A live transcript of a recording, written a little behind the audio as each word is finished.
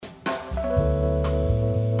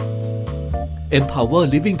Empower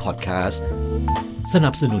Living Podcast สนั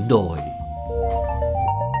บสนุนโดย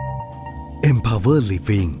Empower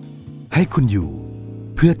Living ให้คุณอยู่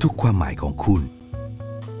เพื่อทุกความหมายของคุณ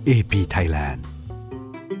EP Thailand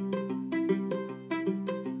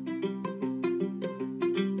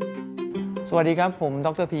สวัสดีครับผมด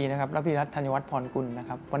ร.พีนะครับรพีรัตน์ธัญวัฒน์พรกุลนะค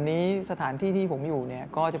รับวันนี้สถานที่ที่ผมอยู่เนี่ย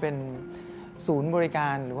ก็จะเป็นศูนย์บริกา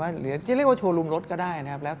รหรือจะเรียกว่าโชว์รูมรถก็ได้น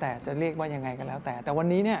ะครับแล้วแต่จะเรียกว่ายังไงก็แล้วแต่วัน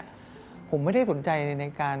นี้เนี่ยผมไม่ได้สนใจใน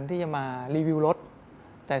การที่จะมารีวิวรถ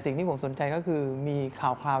แต่สิ่งที่ผมสนใจก็คือมีข่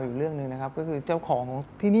าวอยู่เรื่องนึงนะครับก็คือเจ้าของ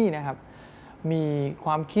ที่นี่นะครับมีค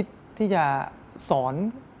วามคิดที่จะสอน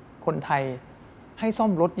คนไทยให้ซ่อ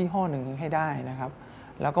มรถยี่ห้อหนึ่งให้ได้นะครับ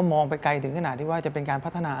แล้วก็มองไปไกลถึงขนาดที่ว่าจะเป็นการพั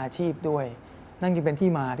ฒนาอาชีพด้วยนั่นจึงเป็นที่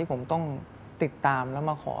มาที่ผมต้องติดตามแล้ว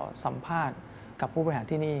มาขอสัมภาษณ์กับผู้บริหาร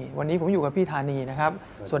ที่นี่วันนี้ผมอยู่กับพี่ธานีนะครับ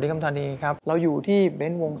สวัสดีครับธานีครับเราอยู่ที่เบ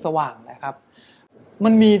นซ์วงสว่างนะครับ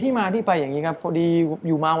มันมีที่มาที่ไปอย่างนี้ครับพอดีอ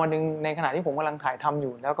ยู่มาวันนึงในขณะที่ผมกำลังถ่ายทำอ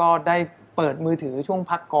ยู่แล้วก็ได้เปิดมือถือช่วง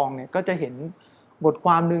พักกองเนี่ยก็จะเห็นบทค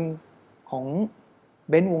วามนึงของ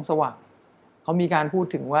เบนซ์วงสว่างเขามีการพูด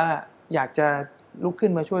ถึงว่าอยากจะลุกขึ้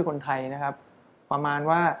นมาช่วยคนไทยนะครับประมาณ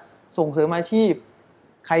ว่าส่งเสริมอาชีพ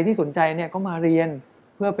ใครที่สนใจเนี่ยก็มาเรียน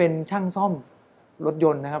เพื่อเป็นช่างซ่อมรถย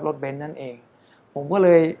นต์นะครับรถเบนซ์นั่นเองผมก็เล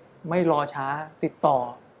ยไม่รอช้าติดต่อ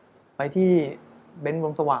ไปที่เบนซ์ว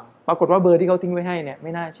งสว่างปรากฏว่าเบอร์ที่เขาทิ้งไว้ให้เนี่ยไ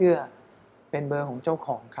ม่น่าเชื่อเป็นเบอร์ของเจ้าข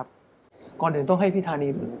องครับก่อนอื่นต้องให้พี่ธานี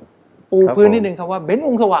ปูพื้นนิดนึงครับว่าเบนซ์ว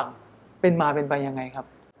งสว่างเป็นมาเป็นไปยังไงครับ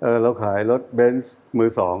เราขายรถเบนซ์มือ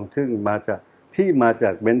สองซึ่งมาจา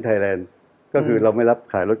กเบนซ์ไทยแลนด์ก็คือเราไม่รับ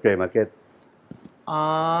ขายรถเกรย์มาร์เก็ต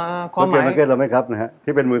ความหมายรถเกรย์มาร์เก็ตเราไม่ครับนะฮะ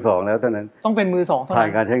ที่เป็นมือสองแล้วเท่านั้นต้องเป็นมือสองเท่านั้นผ่าน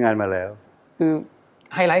การใช้งานมาแล้วคือ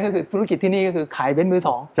ไฮไลท์ก็คือธุรกิจที่นี่ก็คือขายเบนซ์มือส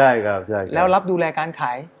องใช่ครับใช่แล้วรับดูแลการข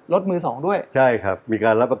ายรถมือสองด้วยใช่ครับมีก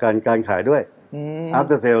ารรับประกันการขายด้วย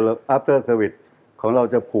after sale after service ของเรา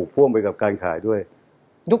จะผูกพ่วงไปกับการขายด้วย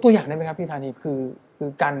ยกตัวอย่างได้ไหมครับพี่ธานีคือ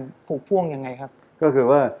การผูกพ่วงยังไงครับก็คือ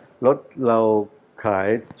ว่ารถเราขาย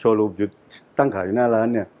โชว์รูมตั้งขายอยู่หน้าร้าน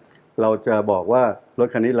เนี่ยเราจะบอกว่ารถ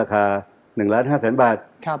คันนี้ราคา 1,500,000 บาท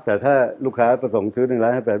แต่ถ้าลูกค้าประสงค์ซื้อ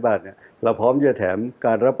 1,500,000 บาทเนี่ยเราพร้อมจะแถมก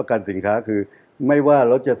ารรับประกันสินค้าคือไม่ว่า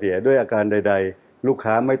รถจะเสียด้วยอาการใดๆลูก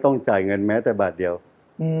ค้าไม่ต้องจ่ายเงินแม้แต่บาทเดียว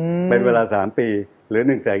เป็นเวลา3ปีหรือ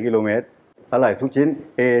 100,000 กิโลเมตรอะไหล่ทุกชิ้น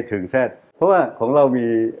A ถึง Z เพราะว่าของเรามี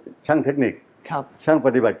ช่างเทคนิคช่างป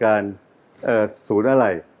ฏิบัติการศูนย์อะไห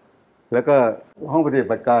ล่แล้วก็ห้องปฏิ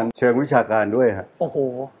บัติการเชิงวิชาการด้วยฮะโอ้โห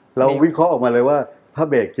เราวิเคราะห์ออกมาเลยว่าผ้า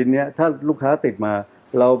เบรกชิ้นนี้ถ้าลูกค้าติดมา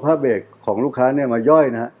เราผ้าเบรกของลูกค้าเนี่ยมาย่อย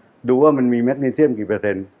นะฮะดูว่ามันมีแมกนีเซียมกี่เปอร์เ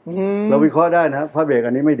ซ็นต์เราวิเคราะห์ได้นะผ้าเบรก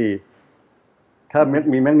อันนี้ไม่ดีถ้า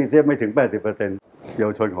มีแมกนีเซียมไม่ถึง 80% เยา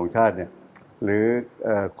วชนของชาติเนี่ยหรือ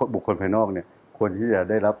บุคคลภายนอกเนี่ยควรที่จะ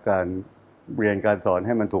ได้รับการเรียนการสอนใ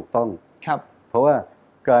ห้มันถูกต้องครับเพราะว่า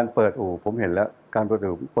การเปิดอู่ผมเห็นแล้วการเปิด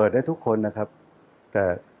อู่เปิดได้ทุกคนนะครับแต่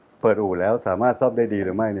เปิดอู่แล้วสามารถซ่อมได้ดีห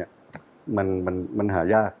รือไม่เนี่ยมันหา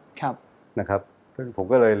ยากนะครับซึ่งผม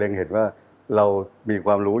ก็เลยเล็งเห็นว่าเรามีค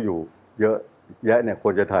วามรู้อยู่เยอะแยะเนี่ยค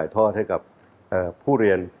วรจะถ่ายทอดให้กับผู้เ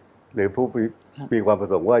รียนหรือผู้มีความประ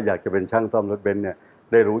สงค์ว่าอยากจะเป็นช่างซ่อมรถเบนซ์เนี่ย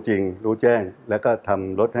ได้รู้จริงรู้แจ้งแล้วก็ท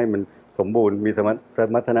ำรถให้มันสมบูรณ์มีสม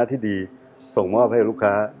รรถนะที่ดีส่งมอบให้ลูก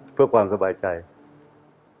ค้าเพื่อความสบายใจ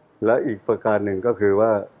และอีกประการหนึ่งก็คือว่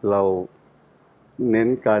าเราเน้น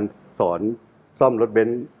การสอนซ่อมรถเบน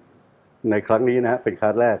ซ์ในครั้งนี้นะเป็นค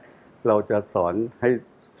รั้งแรกเราจะสอนให้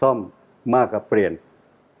ซ่อมมากกว่าเปลี่ยน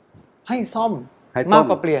ให้ซ่อมมาก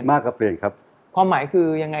กว่าเปลี่ยนครับความหมายคือ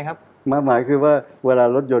ยังไงครับหมายคือว่าเวลา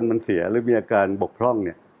รถยนต์มันเสียหรือมีอาการบกพร่องเ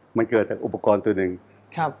นี่ยมันเกิดจากอุปกรณ์ตัวหนึ่ง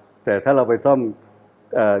ครับแต่ถ้าเราไปซ่อม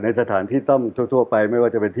ในสถานที่ซ่อมทั่วๆไปไม่ว่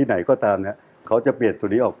าจะเป็นที่ไหนก็ตามเนี่ยเขาจะเปลี่ยนตัว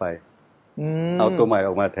นี้ออกไปเอาตัวใหม่อ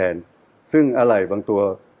อกมาแทนซึ่งอะไหล่บางตัว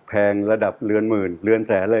แพงระดับเรือนหมื่นเรือนแ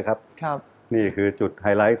สนเลยครับนี่คือจุดไฮ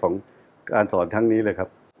ไลท์ของการสอนทั้งนี้เลยครับ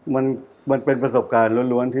มันเป็นประสบการณ์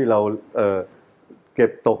ล้วนๆที่เราเก็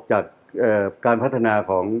บตกจากการพัฒนา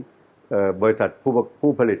ของบริษัท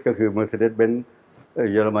ผู้ผลิตก็คือ Mercedes-Benz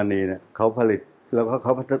เยอรมนีเนี่ยเขาผลิตแล้วก็เข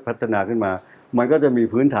าพัฒนาขึ้นมามันก็จะมี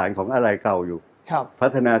พื้นฐานของอะไหล่เก่าอยู่พั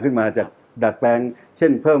ฒนาขึ้นมาจากดัดแปลงเช่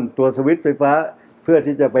นเพิ่มตัวสวิตช์ไฟฟ้าเพื่อ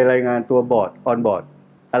ที่จะไปรายงานตัวบอร์ดออนบอร์ด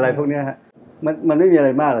อะไรพวกนี้ฮะมันไม่มีอะไร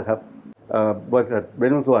มากหรอกครับบริษัทเบน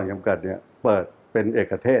ซ์วงสว่างจำกัดเนี่ยเปิดเป็นเอ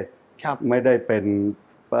กเทศไม่ได้เป็น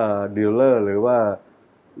ดีลเลอร์หรือว่า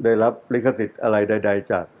ได้รับลิขสิทธิ์อะไรใด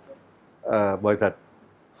ๆจากบริษัท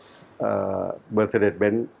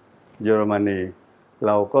Mercedes-Benz เยอรมนีเ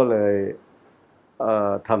ราก็เลย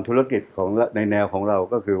ทำธุรกิจของในแนวของเรา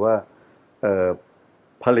ก็คือว่า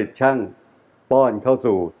ผลิตช่างป้อนเข้า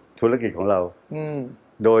สู่ธุรกิจของเรา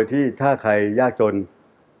โดยที่ถ้าใครยากจน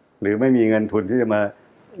หรือไม่มีเงินทุนที่จะมา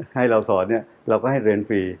ให้เราสอนเนี่ยเราก็ให้เรียน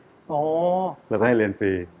ฟรีเราก็ให้เรียนฟ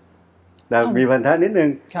รีแต่มีพันธะนิดนึง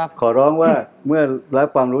ขอร้องว่าเมื่อรับ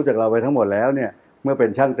ความรู้จากเราไปทั้งหมดแล้วเนี่ยเมื่อเป็น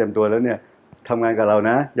ช่างเต็มตัวแล้วเนี่ยทำงานกับเรา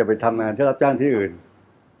นะอย่าไปทำงานที่รับจ้างที่อื่น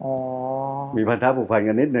มีพันธะผูกพัน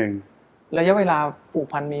กันนิดนึงระยะเวลาผูก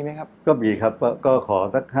พันมีไหมครับก็มีครับก็ขอ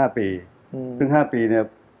สัก5 ปีซึ่ง5 ปีเนี่ย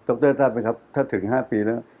ดร.ทราบไหมครับถ้าถึง5 ปีแ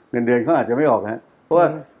ล้วเงินเดือนเขาอาจจะไม่ออกฮะเพราะว่า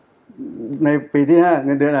ในปีที่5เ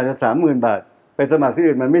งินเดือนอาจจะ 30,000 บาทไปสมัครที่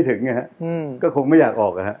อื่นมันไม่ถึงไงฮะก็คงไม่อยากออ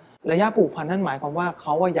กฮะระยะผูกพันนั่นหมายความว่าเข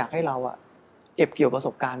าอยากให้เราเก็บเกี่ยวประส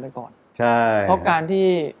บการณ์ไปก่อนใช่เพราะการที่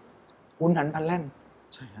หุ้นหันพลันแล่น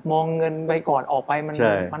มองเงินไปก่อนออกไปมั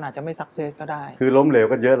นอาจจะไม่ซักเซสก็ได้คือล้มเหลว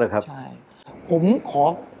กันเยอะเลยครับใช่ผมขอ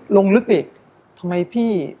ลงลึกอีกทำไม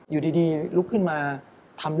พี่อยู่ดีๆลุกขึ้นมา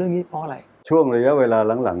ทำเรื่องนี้เพราะอะไรช่วงระยะเวลา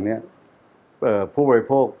หลังๆเนี่ยผู้บริ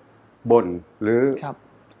โภคบ่นหรือ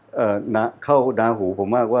เข้านาหูผม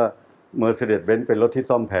มากว่า Mercedes-Benz เป็นรถที่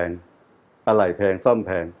ซ่อมแพงอะไหล่แพงซ่อมแ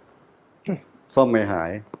พงซ่อมไม่หา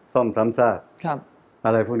ยซ่อมซ้ำซากอ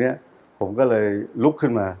ะไรพวกนี้ผมก็เลยลุกขึ้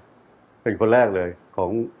นมาเป็นคนแรกเลย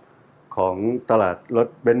ของตลาดรถ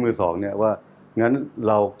เบนซ์มือสองเนี่ยว่างั้น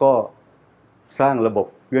เราก็สร้างระบบ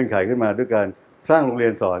เงื่อนไขขึ้นมาด้วยการสร้างโรงเรี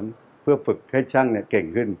ยนสอนเพื่อฝึกให้ช่างเนี่ยเก่ง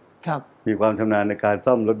ขึ้นมีความชำนาญในการ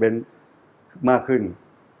ซ่อมรถเบนซ์มากขึ้น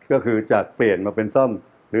ก็คือจากเปลี่ยนมาเป็นซ่อม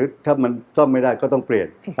หรือถ้ามันซ่อมไม่ได้ก็ต้องเปลี่ยน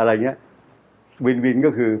อะไรเงี้ยวินวินก็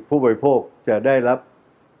คือผู้บริโภคจะได้รับ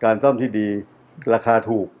การซ่อมที่ดีราคา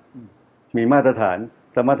ถูกมีมาตรฐาน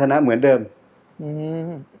สมรรถนะเหมือนเดิม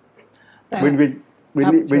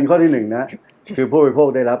วินข้อที่1นะคือผู้บริโภค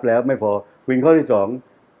ได้รับแล้วไม่พอวินข้อที่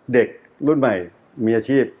2เด็กรุ่นใหม่มีอา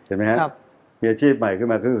ชีพเห็นไหมฮะมีอาชีพใหม่ขึ้น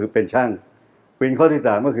มาก็คือเป็นช่างวินข้อที่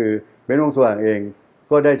3ก็คือเบนซ์วงสว่างเอง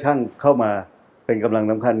ก็ได้ช่างเข้ามาเป็นกำลัง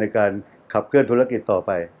สำคัญในการขับเคลื่อนธุรกิจต่อไ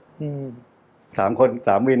ป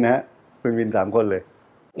3 วินนะฮะเป็นวิน3 คนเลย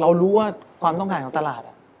เรารู้ว่าความต้องการของตลาด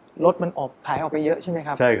รถมันขายออกไปเยอะใช่ไหมค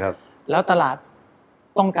รับใช่ครับแล้วตลาด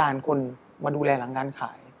ต้องการคนมาดูแลหลังการข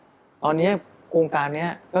ายตอนนี้โครงการนี้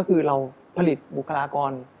ก็คือเราผลิตบุคลาก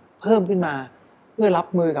รเพิ่มขึ้นมาเพื่อรับ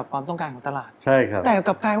มือกับความต้องการของตลาดใช่ครับแต่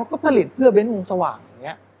กับกลายว่าก็ผลิตเพื่อเบนซ์วงสว่างอย่างเ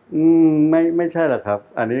งี้ยไม่ใช่หรอกครับ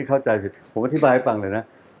อันนี้เข้าใจผิดผมอธิบายให้ฟังเลยนะ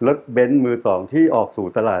รถเบนซ์มือ2ที่ออกสู่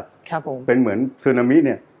ตลาดเป็นเหมือนสึนามิเ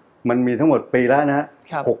นี่ยมันมีทั้งหมดปีละนะ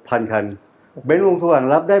 6,000 คันเบนซ์วงสว่าง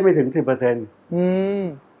รับได้ไม่ถึง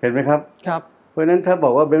 10% เห็นไหมครับเพราะฉะนั้นถ้าบ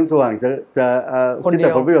อกว่าเบนซ์สว่างจะคิดแต่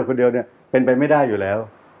ผลประโยชน์คนเดียวเนี่ยเป็นไปไม่ได้อยู่แล้ว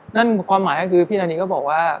นั่นความหมายก็คือพี่นานีก็บอก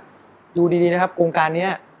ว่าดูดีๆนะครับโครงการนี้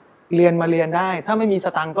เรียนมาเรียนได้ถ้าไม่มีส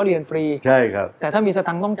ตังค์ก็เรียนฟรีใช่ครับแต่ถ้ามีส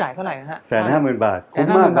ตังค์ต้องจ่ายเท่าไหร่ฮะ150,000 บาทคุ้ม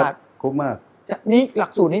มากครับคุ้มมากนี่หลั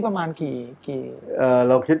กสูตรนี้ประมาณกี่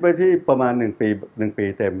เราคิดไว้ที่ประมาณ1 ปี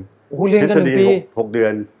เต็มโอ้โหเรียนกัน1 ปี6 เดือ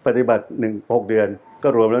นปฏิบัติ6 เดือนก็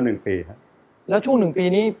รวมแล้ว1 ปีครับแล้วช่วง1 ปี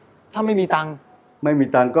นี้ถ้าไม่มีตัง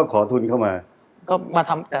ค์ก็ขอทุนเข้ามาก็มา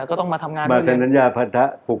ทำแต่ก็ต้องมาทำงานมาเซ็นสัญญาพันธะ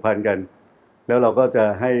ผูกพันกันแล้วเราก็จะ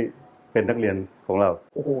ให้เป็นนักเรียนของเรา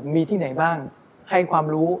โอ้โหมีที่ไหนบ้างให้ความ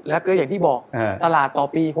รู้แล้วก็อย่างที่บอกตลาดต่อ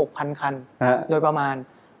ปี 6,000 คันโดยประมาณ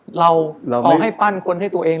เราต่อให้ปั้นคนให้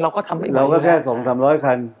ตัวเองเราก็ทำได้เราก็แค่ 200-300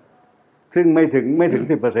 คันซึ่งไม่ถึง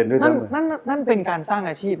 10% ด้วยนั่นเป็นการสร้าง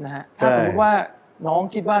อาชีพนะฮะถ้าสมมติว่าน้อง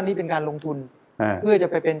คิดว่านี่เป็นการลงทุนเพื่อจะ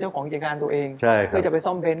ไปเป็นเจ้าของกิจการตัวเองเพื่อจะไป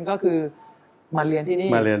ซ่อมเบนซ์ก็คือมาเรียนที่นี่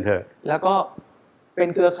มาเรียนเถอะแล้วก็เป็น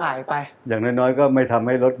เครือข่ายไปอย่างน้อยๆก็ไม่ทำใ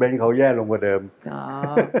ห้รถเบนซ์เขาแย่ลงกว่าเดิม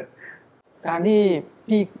การที่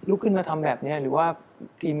พี่ลุกขึ้นมาทำแบบนี้หรือว่า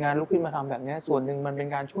ทีมงานลุกขึ้นมาทำแบบนี้ส่วนหนึ่งมันเป็น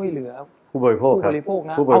การช่วยเหลือผู้บริโภค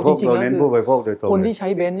นะเอาจริงๆแล้วคือผู้บริโภคโดยตรงคนที่ใช้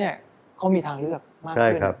เบนซ์เนี่ยเขามีทางเลือกมากขึ้นใ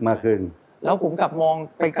ช่ครับมากขึ้นแล้วผมกลับมอง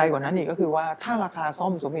ไปไกลกว่านั้นอีกก็คือว่าถ้าราคาซ่อ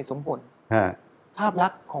มสมเหตุสมผลภาพลั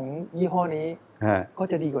กษณ์ของยี่ห้อนี้ก็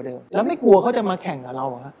จะดีกว่าเดิมแล้วไม่กลัวเขาจะมาแข่งกับเรา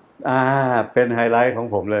ฮะเป็นไฮไลท์ของ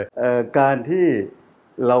ผมเลยการที่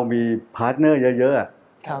เรามีพาร์ทเนอร์เยอะ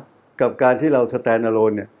ๆกับการที่เราสแตนด์อะโล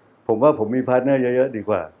นเนี่ยผมว่าผมมีพาร์ทเนอร์เยอะๆดี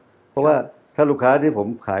กว่าเพราะว่าถ้าลูกค้าที่ผม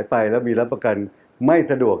ขายไปแล้วมีรับประกันไม่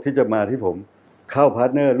สะดวกที่จะมาที่ผมเข้าพาร์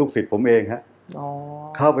ทเนอร์ลูกศิษย์ผมเองฮะ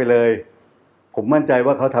เข้าไปเลยผมมั่นใจ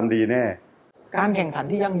ว่าเขาทำดีแน่การแข่งขัน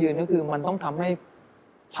ที่ยั่งยืนก็คือมันต้องทำให้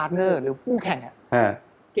พาร์ทเนอร์หรือคู่แข่ง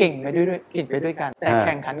เก่งไปด้วยกันแต่แ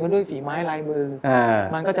ข่งขันกันด้วยฝีไม้ลายมือ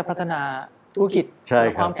มันก็จะพัฒนาธุรกิจแล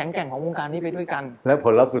ะความแข็งแกร่งของวงการนี้ไปด้วยกันและผ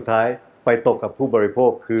ลลัพธ์สุดท้ายไปตกกับผู้บริโภ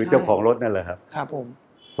คคือเจ้าของรถนั่นแหละครับครับผม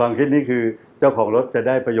ความคิดนี้คือเจ้าของรถจะไ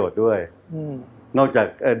ด้ประโยชน์ด้วยนอกจาก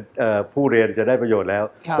ผู้เรียนจะได้ประโยชน์แล้ว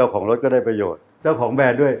เจ้าของรถก็ได้ประโยชน์เจ้าของแบร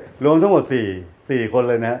นด์ด้วยรวมทั้งหมด4 คน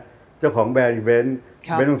เลยนะเจ้าของแบรนด์เบนซ์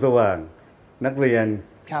วงสว่างนักเรียน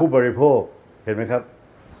ผู้บริโภคเห็นไหมครับ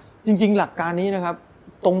จริงๆหลักการนี้นะครับ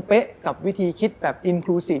ตรงเป๊ะกับวิธีคิดแบบ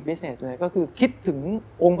inclusive business เลยก็คือคิดถึง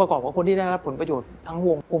องค์ประกอบของคนที่ได้รับผลประโยชน์ทั้งว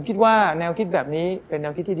งผมคิดว่าแนวคิดแบบนี้เป็นแน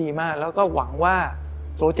วคิดที่ดีมากแล้วก็หวังว่า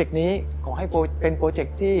โปรเจกต์นี้ขอให้เป็นโปรเจก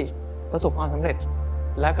ต์ที่ประสบความสำเร็จ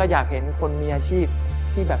และก็อยากเห็นคนมีอาชีพ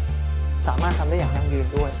ที่แบบสามารถทำได้อย่างยั่งยืน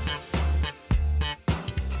ด้วย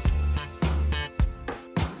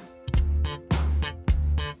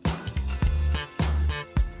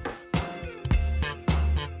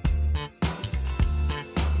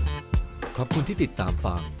ขอบคุณที่ติดตาม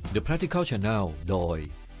ฟัง The Practical Channel โดย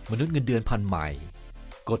มนุษย์เงินเดือนพันใหม่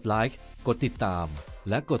กดไลค์กดติดตาม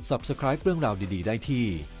และกด Subscribe เรื่องราวดีๆได้ที่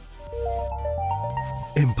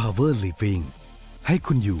Empower Living ให้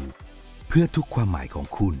คุณอยู่เพื่อทุกความหมายของ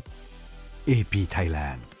คุณ EP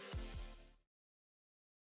Thailand